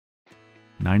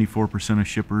94% of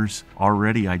shippers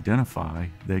already identify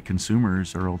that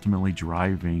consumers are ultimately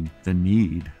driving the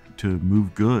need to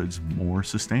move goods more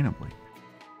sustainably.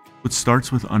 It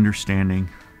starts with understanding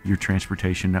your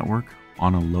transportation network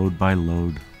on a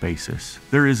load-by-load basis.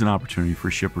 There is an opportunity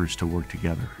for shippers to work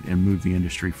together and move the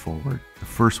industry forward. The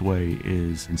first way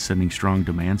is in sending strong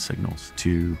demand signals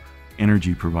to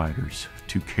energy providers,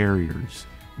 to carriers,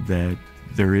 that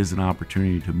there is an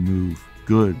opportunity to move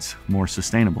goods more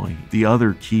sustainably. The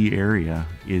other key area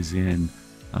is in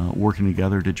working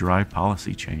together to drive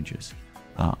policy changes.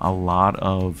 A lot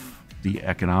of the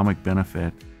economic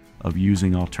benefit of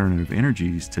using alternative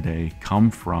energies today come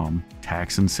from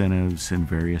tax incentives and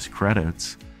various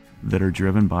credits that are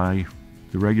driven by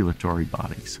the regulatory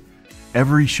bodies.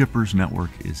 Every shipper's network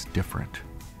is different,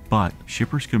 but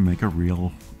shippers can make a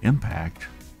real impact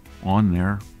on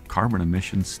their carbon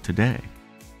emissions today.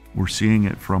 We're seeing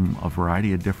it from a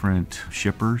variety of different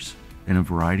shippers in a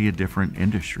variety of different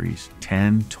industries,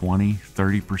 10, 20,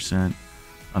 30%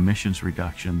 emissions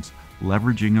reductions,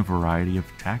 leveraging a variety of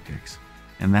tactics.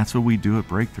 And that's what we do at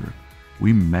Breakthrough.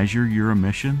 We measure your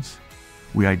emissions,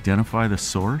 we identify the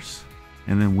source,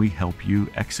 and then we help you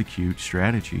execute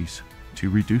strategies to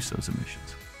reduce those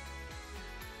emissions.